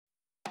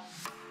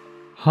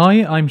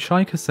Hi, I'm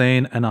Shaikh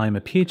Hussain and I'm a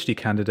PhD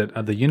candidate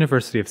at the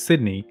University of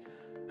Sydney,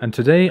 and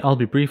today I'll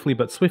be briefly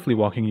but swiftly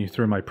walking you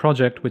through my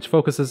project which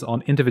focuses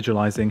on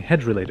individualizing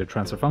head-related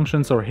transfer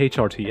functions or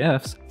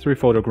HRTFs through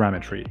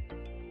photogrammetry.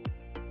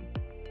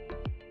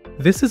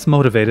 This is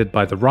motivated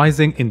by the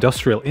rising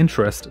industrial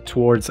interest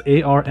towards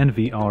AR and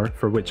VR,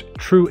 for which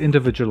true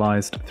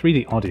individualized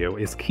 3D audio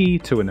is key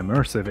to an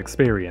immersive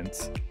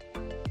experience.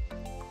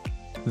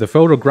 The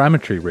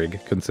photogrammetry rig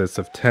consists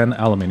of 10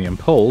 aluminium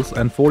poles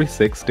and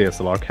 46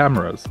 DSLR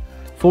cameras.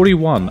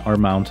 41 are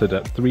mounted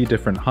at 3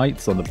 different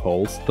heights on the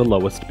poles, the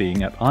lowest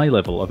being at eye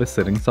level of a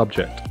sitting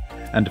subject,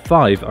 and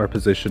 5 are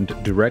positioned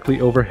directly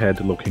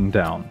overhead looking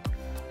down.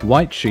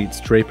 White sheets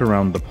drape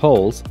around the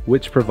poles,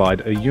 which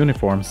provide a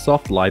uniform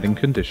soft lighting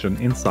condition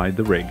inside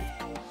the rig.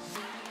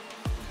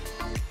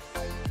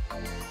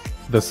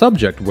 The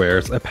subject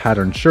wears a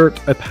patterned shirt,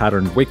 a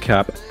patterned wig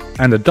cap,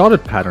 and a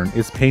dotted pattern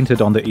is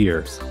painted on the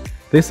ears.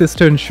 This is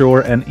to ensure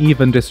an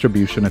even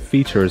distribution of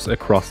features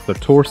across the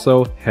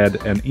torso,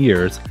 head, and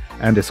ears,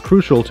 and is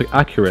crucial to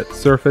accurate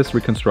surface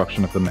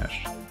reconstruction of the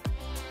mesh.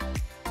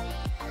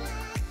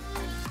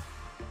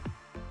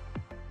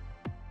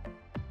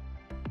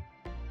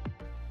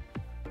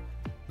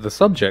 The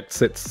subject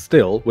sits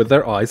still with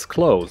their eyes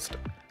closed.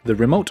 The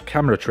remote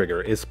camera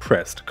trigger is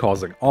pressed,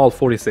 causing all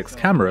 46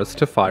 cameras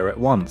to fire at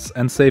once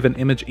and save an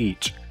image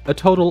each, a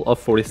total of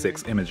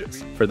 46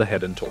 images for the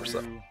head and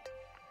torso.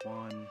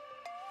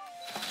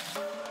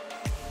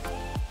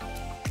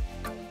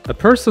 A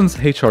person's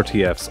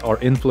HRTFs are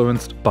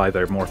influenced by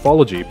their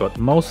morphology, but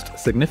most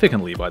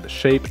significantly by the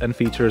shape and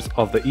features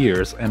of the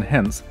ears, and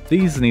hence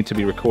these need to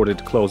be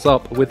recorded close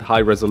up with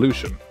high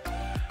resolution.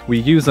 We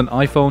use an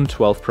iPhone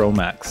 12 Pro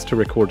Max to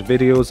record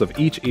videos of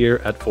each ear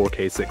at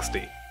 4K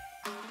 60.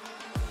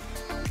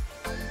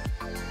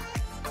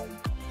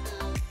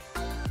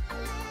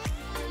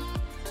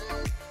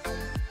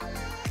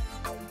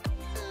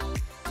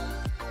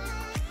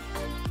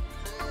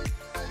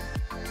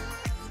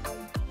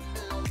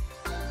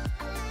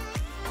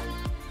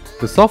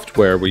 The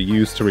software we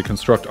use to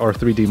reconstruct our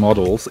 3D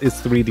models is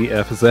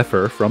 3DF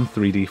Zephyr from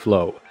 3D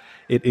Flow.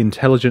 It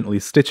intelligently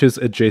stitches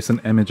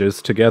adjacent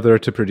images together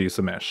to produce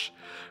a mesh.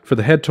 For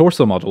the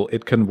head-torso model,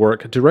 it can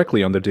work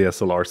directly on the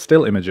DSLR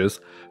still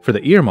images. For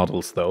the ear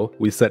models, though,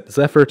 we set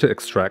Zephyr to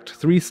extract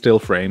 3 still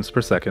frames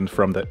per second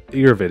from the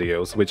ear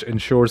videos, which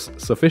ensures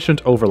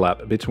sufficient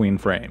overlap between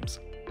frames.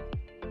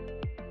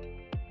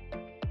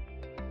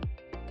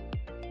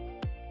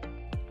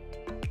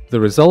 The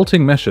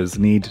resulting meshes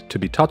need to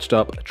be touched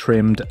up,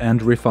 trimmed,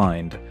 and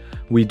refined.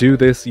 We do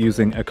this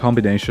using a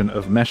combination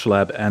of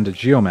MeshLab and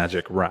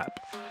Geomagic Wrap.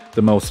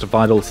 The most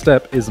vital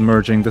step is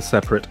merging the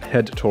separate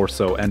head,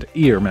 torso, and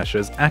ear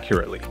meshes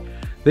accurately.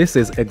 This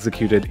is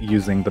executed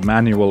using the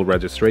manual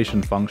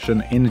registration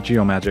function in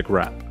Geomagic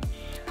Wrap.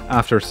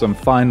 After some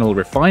final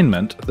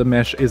refinement, the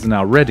mesh is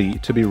now ready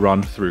to be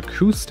run through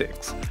Acoustic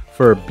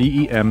for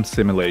BEM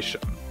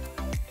simulation.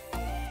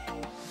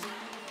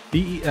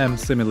 BEM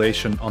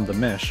simulation on the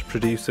mesh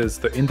produces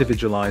the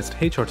individualized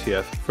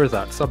HRTF for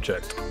that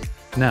subject.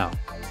 Now,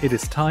 it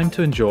is time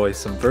to enjoy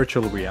some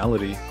virtual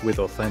reality with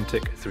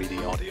authentic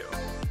 3D audio.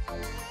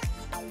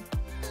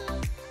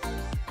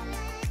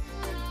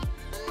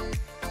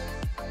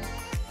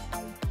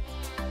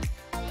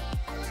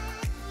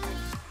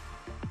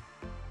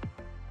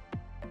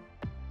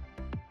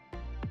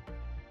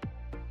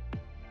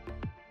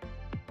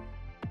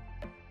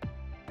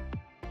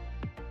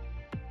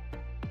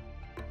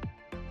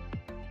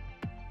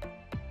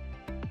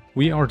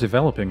 We are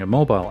developing a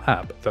mobile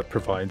app that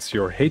provides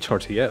your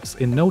HRTFs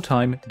in no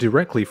time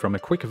directly from a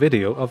quick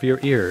video of your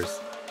ears.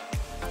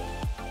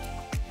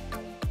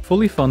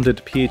 Fully funded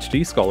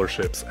PhD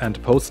scholarships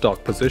and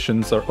postdoc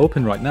positions are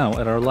open right now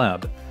at our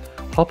lab.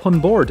 Hop on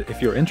board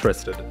if you're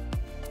interested.